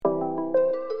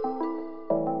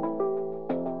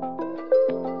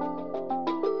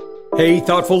Hey,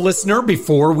 thoughtful listener,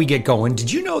 before we get going,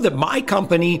 did you know that my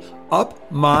company,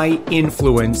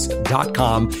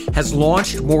 UpMyInfluence.com, has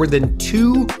launched more than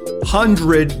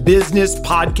 200 business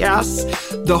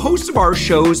podcasts? The hosts of our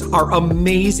shows are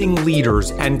amazing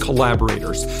leaders and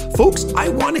collaborators, folks I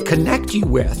want to connect you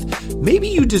with. Maybe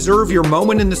you deserve your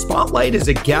moment in the spotlight as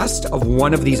a guest of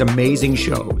one of these amazing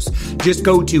shows. Just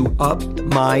go to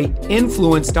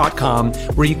UpMyInfluence.com,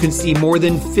 where you can see more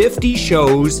than 50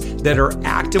 shows that are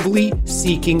actively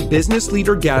seeking business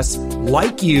leader guests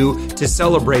like you to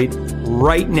celebrate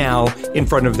right now in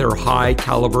front of their high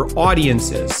caliber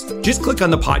audiences. Just click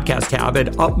on the podcast tab at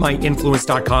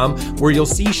upmyinfluence.com, where you'll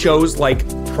see shows like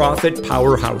Profit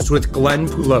Powerhouse with Glenn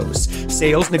Poulos,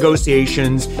 Sales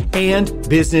Negotiations, and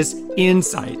Business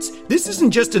Insights. This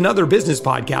isn't just another business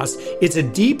podcast. It's a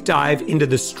deep dive into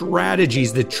the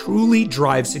strategies that truly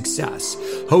drive success.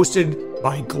 Hosted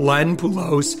by Glenn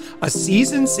Poulos, a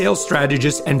seasoned sales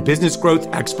strategist and business growth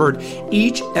expert,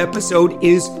 each episode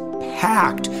is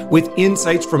packed with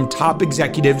insights from top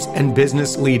executives and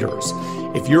business leaders.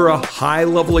 If you're a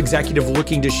high-level executive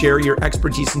looking to share your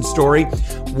expertise and story,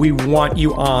 we want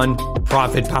you on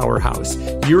Profit Powerhouse.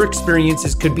 Your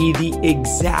experiences could be the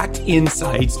exact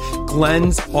insights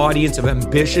Glenn's audience of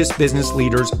ambitious business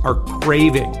leaders are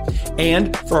craving.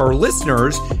 And for our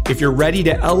listeners, if you're ready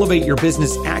to elevate your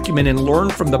business acumen and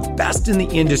learn from the best in the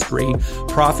industry,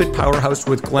 Profit Powerhouse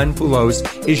with Glenn Poulos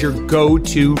is your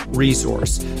go-to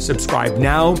resource. Subscribe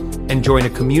now and join a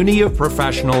community of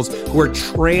professionals who are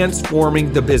transforming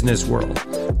the business world.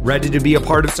 Ready to be a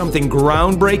part of something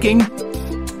groundbreaking?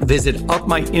 Visit Up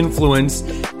My Influence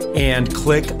and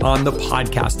click on the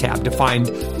podcast tab to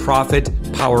find Profit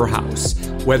Powerhouse.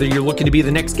 Whether you're looking to be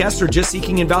the next guest or just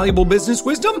seeking invaluable business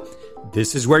wisdom,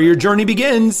 this is where your journey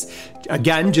begins.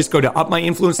 Again, just go to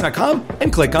upmyinfluence.com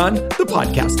and click on the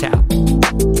podcast tab.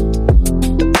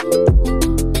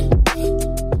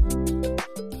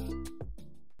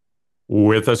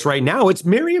 With us right now, it's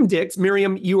Miriam Dix.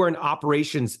 Miriam, you are an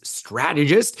operations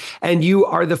strategist, and you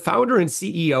are the founder and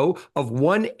CEO of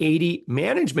 180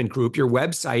 Management Group. Your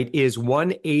website is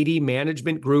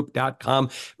 180managementgroup.com.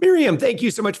 Miriam, thank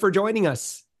you so much for joining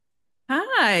us.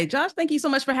 Hi, Josh. Thank you so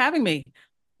much for having me.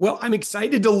 Well, I'm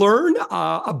excited to learn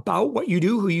about what you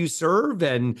do, who you serve,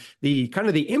 and the kind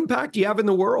of the impact you have in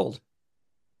the world.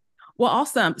 Well,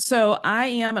 awesome. So I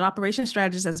am an operations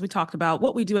strategist, as we talked about.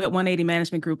 What we do at 180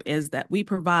 Management Group is that we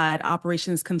provide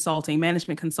operations consulting,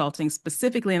 management consulting,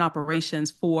 specifically in operations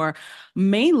for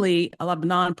mainly a lot of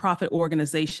nonprofit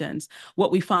organizations.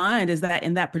 What we find is that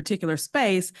in that particular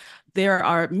space, there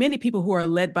are many people who are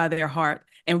led by their heart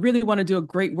and really want to do a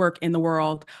great work in the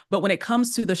world. But when it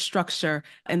comes to the structure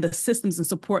and the systems and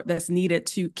support that's needed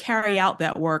to carry out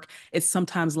that work, it's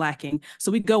sometimes lacking.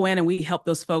 So we go in and we help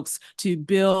those folks to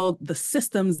build the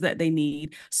systems that they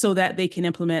need so that they can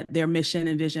implement their mission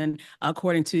and vision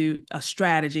according to a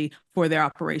strategy for their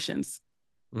operations.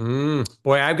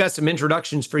 Boy, I've got some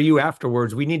introductions for you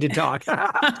afterwards. We need to talk.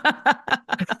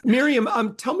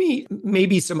 Miriam, tell me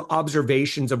maybe some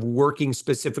observations of working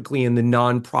specifically in the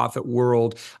nonprofit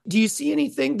world. Do you see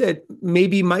anything that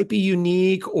maybe might be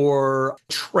unique or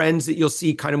trends that you'll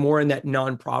see kind of more in that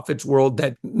nonprofits world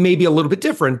that may be a little bit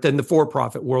different than the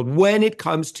for-profit world when it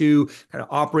comes to kind of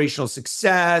operational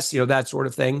success, that sort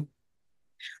of thing?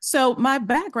 So my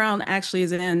background actually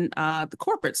is in the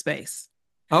corporate space.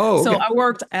 Oh, okay. So I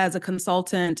worked as a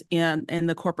consultant in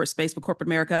the corporate space for corporate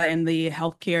America in the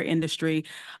healthcare industry.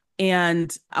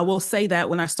 And I will say that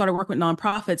when I started working with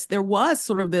nonprofits, there was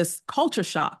sort of this culture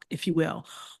shock, if you will,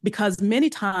 because many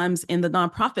times in the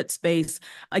nonprofit space,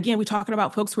 again, we're talking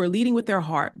about folks who are leading with their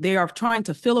heart. They are trying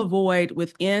to fill a void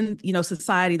within,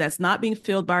 society that's not being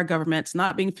filled by our government, it's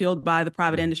not being filled by the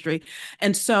private industry.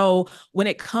 And so when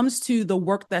it comes to the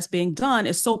work that's being done,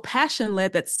 it's so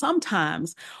passion-led that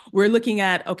sometimes we're looking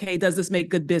at, okay, does this make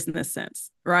good business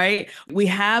sense? Right? We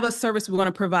have a service we want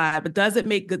to provide, but does it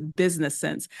make good business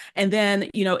sense? And then,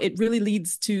 it really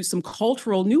leads to some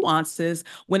cultural nuances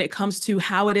when it comes to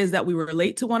how it is that we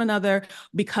relate to one another,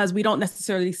 because we don't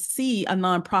necessarily see a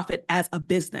nonprofit as a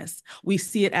business. We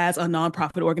see it as a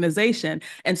nonprofit organization.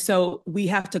 And so we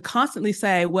have to constantly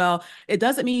say, well, it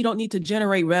doesn't mean you don't need to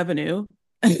generate revenue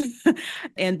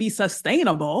and be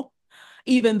sustainable.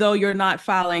 even though you're not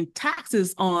filing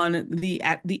taxes on the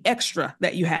extra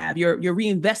that you have. You're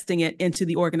reinvesting it into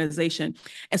the organization.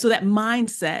 And so that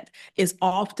mindset is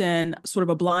often sort of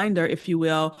a blinder, if you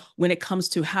will, when it comes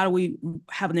to how do we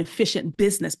have an efficient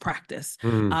business practice,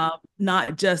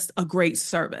 not just a great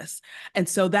service. And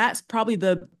so that's probably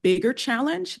the bigger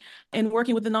challenge in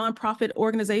working with the nonprofit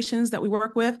organizations that we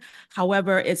work with.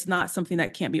 However, it's not something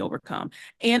that can't be overcome.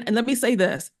 And let me say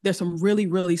this, there's some really,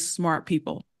 really smart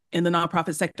people in the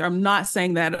nonprofit sector. I'm not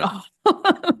saying that at all.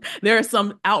 There are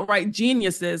some outright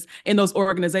geniuses in those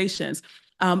organizations.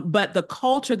 But the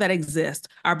culture that exists,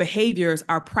 our behaviors,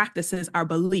 our practices, our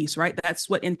beliefs, right? That's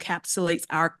what encapsulates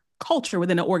our culture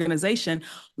within an organization.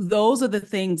 Those are the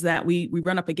things that we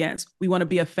run up against. We want to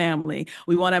be a family.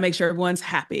 We want to make sure everyone's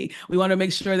happy. We want to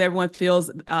make sure that everyone feels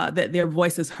that their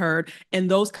voice is heard. And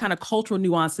those kind of cultural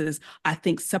nuances, I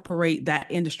think, separate that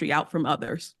industry out from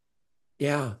others.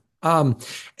 Yeah.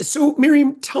 So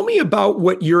Miriam, tell me about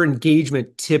what your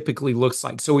engagement typically looks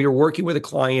like. So you're working with a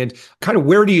client, kind of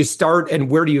where do you start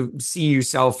and where do you see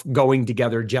yourself going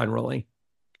together generally?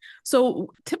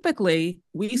 So typically,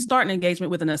 we start an engagement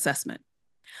with an assessment.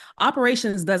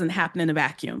 Operations doesn't happen in a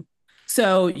vacuum.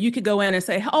 So you could go in and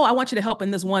say, oh, I want you to help in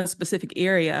this one specific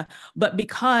area. But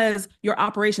because your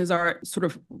operations are sort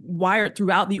of wired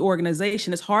throughout the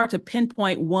organization, it's hard to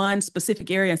pinpoint one specific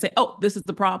area and say, oh, this is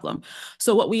the problem.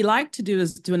 So what we like to do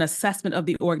is do an assessment of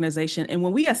the organization. And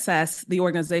when we assess the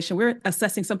organization, we're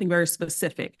assessing something very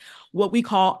specific, what we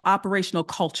call operational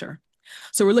culture.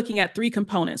 So we're looking at three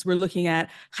components. We're looking at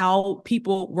how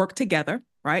people work together,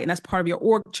 right? And that's part of your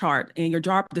org chart and your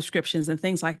job descriptions and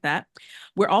things like that.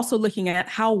 We're also looking at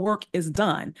how work is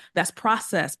done. That's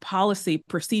process, policy,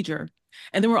 procedure.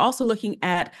 And then we're also looking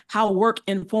at how work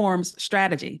informs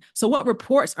strategy. So what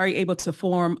reports are you able to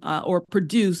form or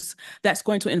produce that's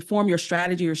going to inform your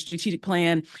strategy or strategic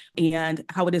plan and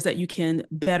how it is that you can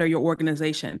better your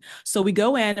organization? So we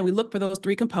go in and we look for those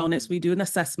three components. We do an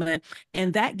assessment,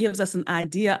 and that gives us an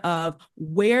idea of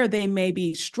where they may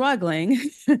be struggling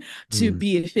to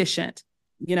be efficient.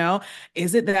 You know,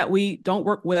 is it that we don't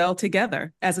work well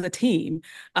together as a team?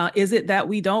 Is it that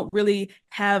we don't really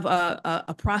have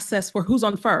a process for who's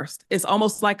on first? It's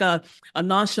almost like a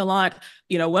nonchalant,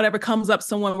 you know, whatever comes up,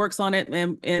 someone works on it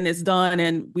and it's done.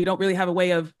 And we don't really have a way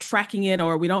of tracking it,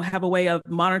 or we don't have a way of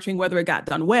monitoring whether it got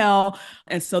done well.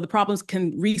 And so the problems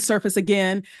can resurface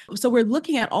again. So we're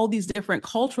looking at all these different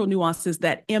cultural nuances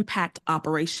that impact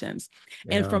operations.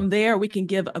 Yeah. And from there, we can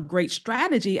give a great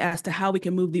strategy as to how we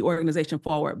can move the organization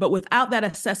forward. But without that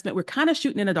assessment, we're kind of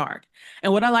shooting in the dark.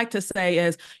 And what I like to say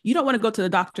is, you don't want to go to the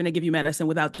doctor and they give you medicine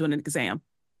without doing an exam.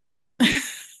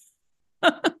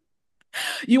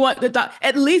 You want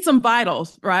at least some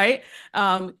vitals, right?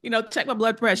 You know, check my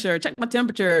blood pressure, check my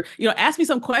temperature, you know, ask me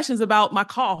some questions about my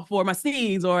cough or my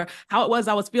sneeze or how it was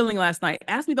I was feeling last night.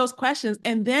 Ask me those questions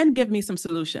and then give me some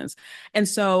solutions. And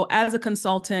so as a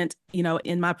consultant, you know,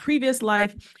 in my previous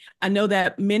life, I know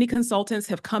that many consultants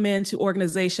have come into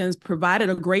organizations, provided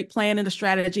a great plan and a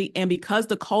strategy. And because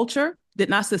the culture did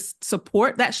not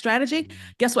support that strategy,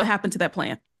 guess what happened to that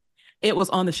plan? It was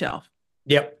on the shelf.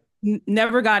 Yep.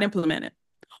 Never got implemented,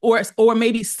 or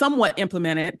maybe somewhat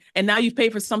implemented, and now you've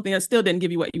paid for something that still didn't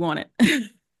give you what you wanted.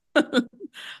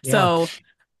 So,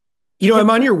 you know,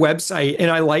 I'm on your website and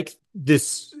I like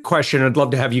this question. I'd love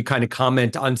to have you kind of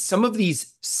comment on some of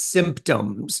these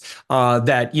symptoms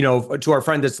that, you know, to our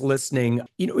friend that's listening,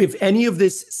 you know, if any of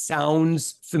this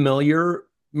sounds familiar,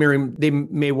 Miriam, they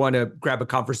may want to grab a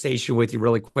conversation with you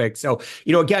really quick. So,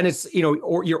 you know, again, it's, you know,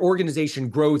 or your organization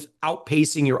growth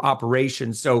outpacing your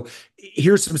operations. So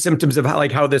here's some symptoms of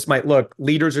how this might look.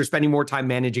 Leaders are spending more time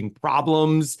managing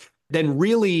problems than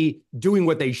really doing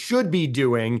what they should be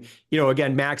doing, you know,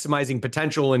 again, maximizing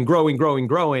potential and growing,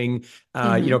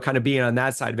 you know, kind of being on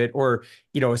that side of it. Or,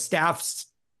 you know, staff's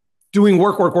doing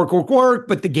work,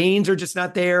 but the gains are just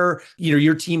not there. You know,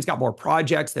 your team's got more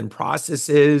projects than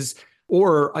processes.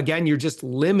 Or again, you're just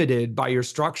limited by your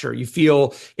structure. You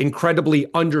feel incredibly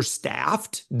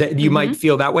understaffed, that you might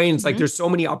feel that way. And it's like, there's so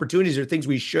many opportunities or things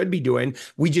we should be doing.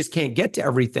 We just can't get to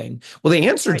everything. Well, the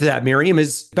answer to that, Miriam,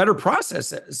 is better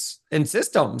processes and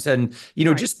systems and, you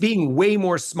know, just being way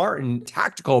more smart and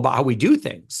tactical about how we do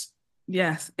things.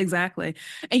 Yes, exactly.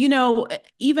 And, you know,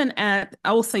 I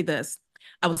will say this,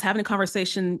 I was having a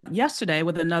conversation yesterday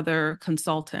with another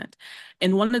consultant.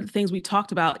 And one of the things we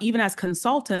talked about, even as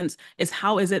consultants, is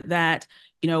how is it that,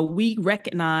 you know, we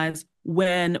recognize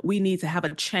when we need to have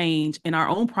a change in our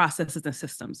own processes and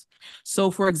systems.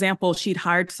 So, for example, she'd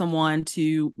hired someone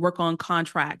to work on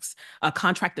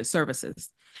contracted services.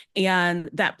 And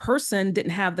that person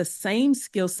didn't have the same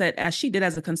skill set as she did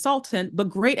as a consultant, but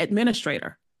great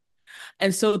administrator.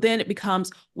 And so then it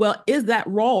becomes, well, is that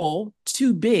role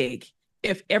too big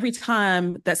if every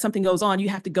time that something goes on, you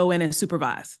have to go in and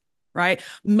supervise, right?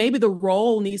 Maybe the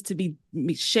role needs to be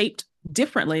shaped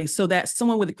differently so that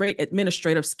someone with great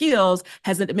administrative skills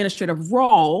has an administrative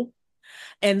role.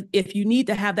 And if you need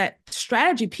to have that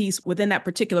strategy piece within that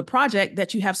particular project,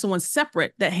 that you have someone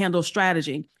separate that handles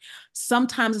strategy.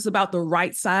 Sometimes it's about the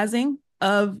right sizing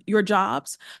of your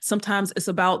jobs. Sometimes it's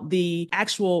about the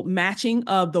actual matching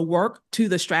of the work to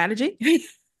the strategy.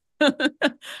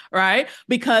 Right?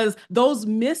 Because those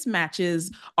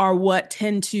mismatches are what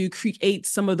tend to create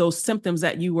some of those symptoms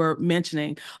that you were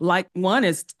mentioning. Like one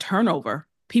is turnover.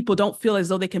 People don't feel as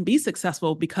though they can be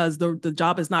successful because the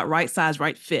job is not right size,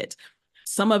 right fit.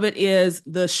 Some of it is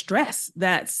the stress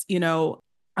that's,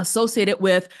 associated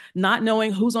with not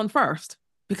knowing who's on first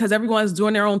because everyone's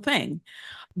doing their own thing.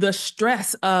 The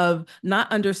stress of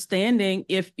not understanding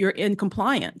if you're in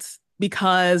compliance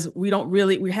because we haven't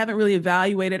really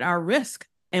evaluated our risk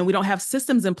and we don't have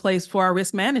systems in place for our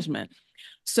risk management.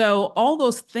 So all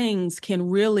those things can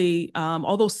really,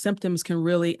 all those symptoms can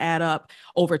really add up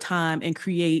over time and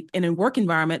create a work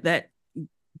environment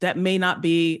that may not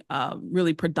be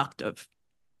really productive.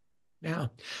 Yeah.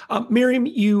 Miriam,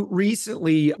 you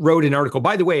recently wrote an article.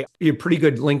 By the way, you're a pretty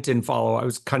good LinkedIn follow. I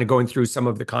was kind of going through some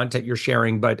of the content you're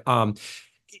sharing, but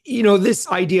this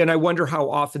idea, and I wonder how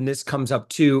often this comes up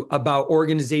too, about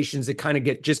organizations that kind of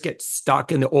get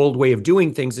stuck in the old way of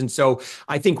doing things. And so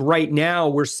I think right now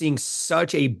we're seeing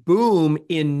such a boom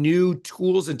in new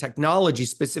tools and technology,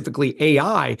 specifically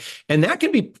AI, and that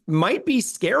might be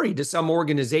scary to some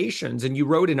organizations. And you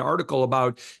wrote an article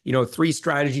about, 3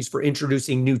 strategies for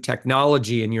introducing new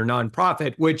technology in your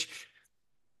nonprofit, which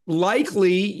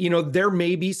likely, there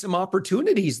may be some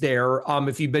opportunities there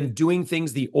if you've been doing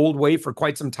things the old way for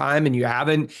quite some time and you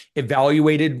haven't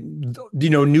evaluated,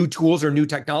 new tools or new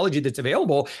technology that's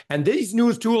available. And these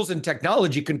new tools and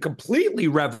technology can completely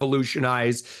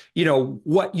revolutionize,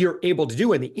 what you're able to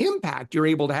do and the impact you're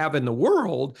able to have in the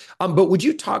world. But would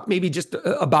you talk maybe just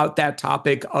about that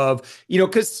topic of,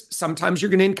 because sometimes you're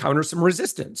going to encounter some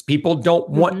resistance. People don't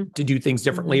want to do things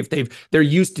differently if they're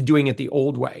used to doing it the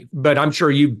old way. But I'm sure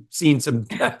you've seen some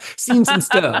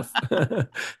stuff.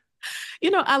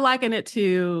 I liken it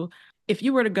to if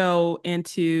you were to go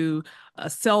into a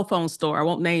cell phone store, I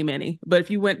won't name any, but if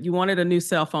you wanted a new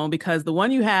cell phone because the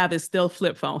one you have is still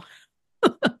flip phone.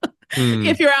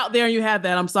 If you're out there and you have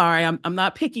that, I'm sorry, I'm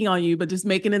not picking on you, but just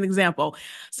making an example.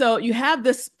 So you have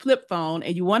this flip phone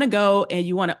and you want to go and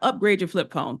you want to upgrade your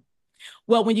flip phone.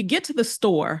 Well, when you get to the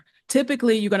store,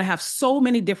 typically you're going to have so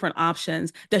many different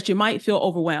options that you might feel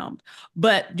overwhelmed,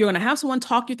 but you're going to have someone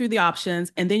talk you through the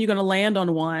options, and then you're going to land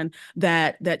on one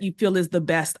that you feel is the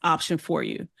best option for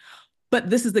you. But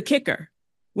this is the kicker.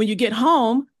 When you get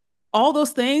home, all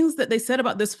those things that they said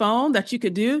about this phone that you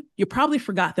could do, you probably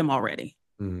forgot them already.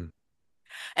 And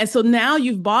so now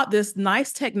you've bought this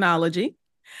nice technology,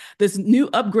 this new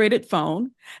upgraded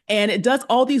phone, and it does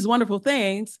all these wonderful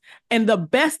things. And the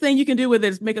best thing you can do with it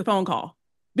is make a phone call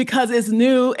because it's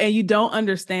new and you don't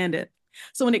understand it.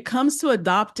 So when it comes to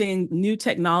adopting new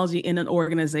technology in an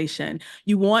organization,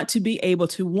 you want to be able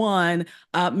to, one,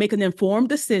 make an informed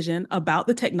decision about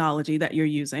the technology that you're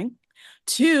using.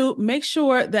 2, make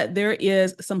sure that there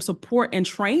is some support and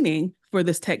training for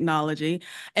this technology.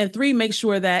 And 3, make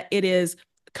sure that it is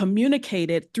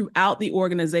communicated throughout the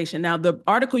organization. Now, the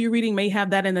article you're reading may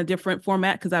have that in a different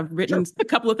format because I've written a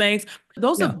couple of things.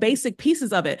 Those are basic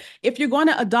pieces of it. If you're going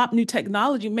to adopt new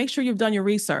technology, make sure you've done your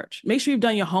research. Make sure you've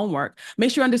done your homework.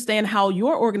 Make sure you understand how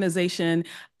your organization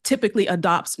typically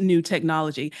adopts new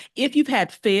technology. If you've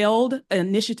had failed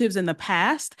initiatives in the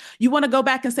past, you want to go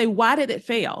back and say, why did it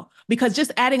fail? Because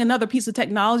just adding another piece of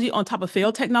technology on top of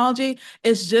failed technology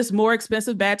is just more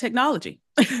expensive, bad technology.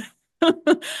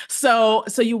 So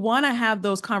you want to have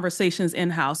those conversations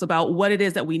in-house about what it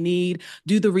is that we need,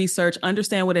 do the research,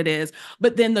 understand what it is.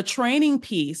 But then the training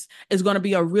piece is going to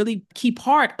be a really key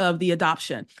part of the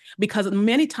adoption, because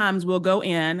many times we'll go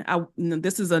in,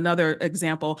 this is another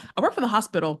example. I worked for the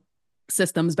hospital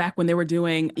systems back when they were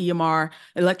doing EMR,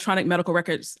 electronic medical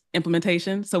records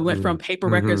implementation. So we went from paper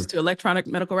records to electronic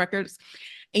medical records.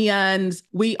 And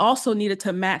we also needed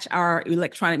to match our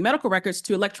electronic medical records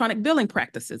to electronic billing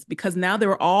practices because now they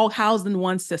were all housed in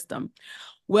one system.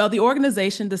 Well, the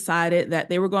organization decided that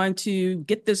they were going to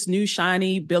get this new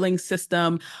shiny billing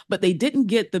system, but they didn't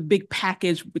get the big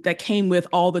package that came with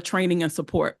all the training and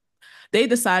support. They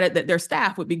decided that their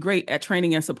staff would be great at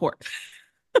training and support.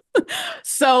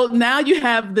 So now you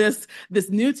have this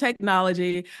new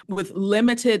technology with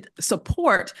limited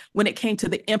support when it came to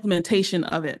the implementation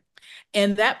of it.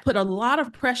 And that put a lot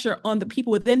of pressure on the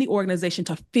people within the organization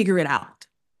to figure it out.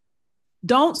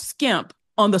 Don't skimp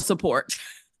on the support.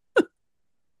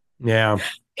 Yeah.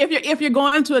 If you're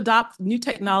going to adopt new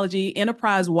technology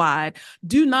enterprise-wide,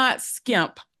 do not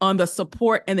skimp on the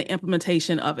support and the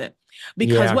implementation of it.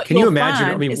 Because what can you you'll imagine? I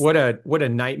find mean, is, what a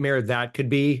nightmare that could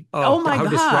be. oh my How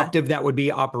God. disruptive that would be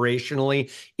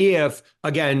operationally if,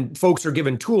 again, folks are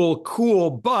given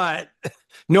cool, but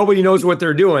nobody knows what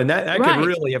they're doing. That could Right.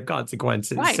 really have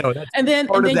consequences. Right. So that's And then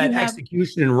part of that you have,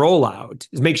 execution and rollout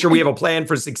is make sure we have a plan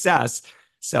for success.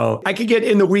 So I could get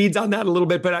in the weeds on that a little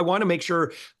bit, but I want to make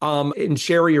sure and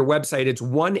share your website. It's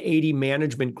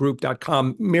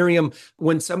 180managementgroup.com. Miriam,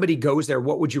 when somebody goes there,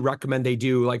 what would you recommend they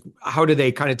do? Like, how do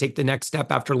they kind of take the next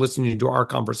step after listening to our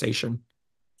conversation?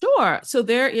 Sure. So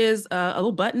there is a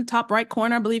little button, top right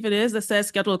corner, I believe it is, that says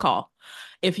schedule a call.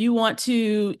 If you want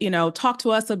to, talk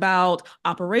to us about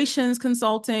operations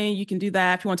consulting, you can do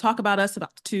that. If you want to talk about us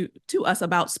to us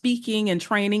about speaking and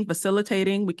training,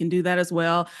 facilitating, we can do that as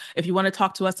well. If you want to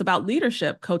talk to us about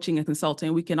leadership, coaching and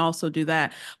consulting, we can also do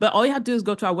that. But all you have to do is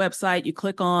go to our website, you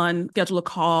click on schedule a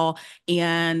call,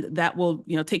 and that will,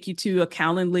 take you to a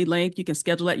Calendly link. You can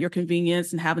schedule at your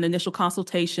convenience and have an initial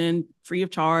consultation free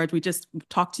of charge. We just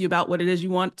talk to you about what it is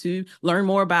you want to learn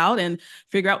more about and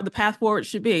figure out what the path forward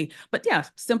should be. But yeah,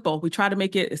 simple. We try to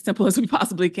make it as simple as we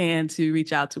possibly can to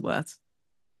reach out to us.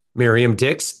 Miriam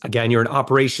Dix, again, you're an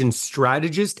operations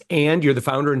strategist and you're the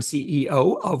founder and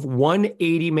CEO of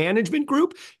 180 Management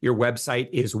Group. Your website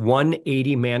is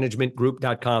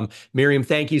 180managementgroup.com. Miriam,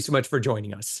 thank you so much for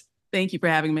joining us. Thank you for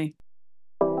having me.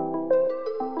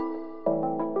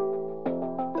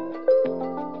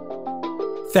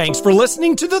 Thanks for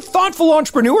listening to the Thoughtful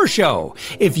Entrepreneur Show.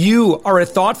 If you are a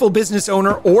thoughtful business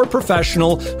owner or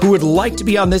professional who would like to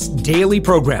be on this daily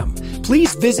program,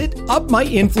 please visit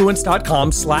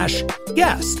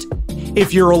upmyinfluence.com/guest.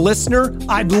 If you're a listener,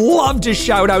 I'd love to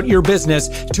shout out your business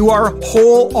to our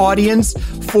whole audience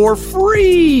for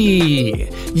free.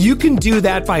 You can do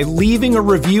that by leaving a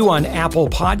review on Apple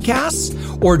Podcasts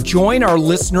or join our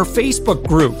listener Facebook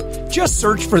group. Just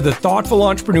search for The Thoughtful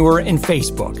Entrepreneur in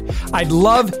Facebook. I'd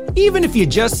love, even if you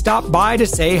just stop by to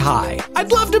say hi,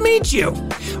 I'd love to meet you.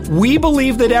 We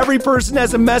believe that every person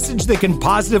has a message that can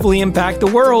positively impact the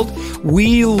world.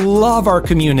 We love our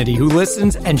community who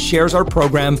listens and shares our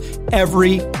program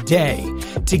every day.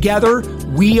 Together,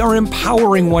 we are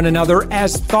empowering one another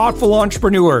as thoughtful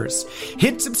entrepreneurs.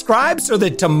 Hit subscribe so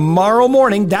that tomorrow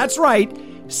morning, that's right,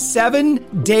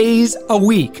 7 days a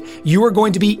week, you are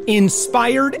going to be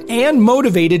inspired and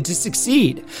motivated to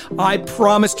succeed. I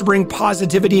promise to bring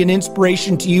positivity and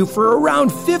inspiration to you for around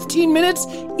 15 minutes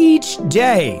each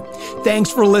day.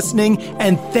 Thanks for listening,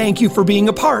 and thank you for being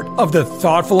a part of the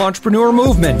Thoughtful Entrepreneur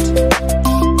Movement.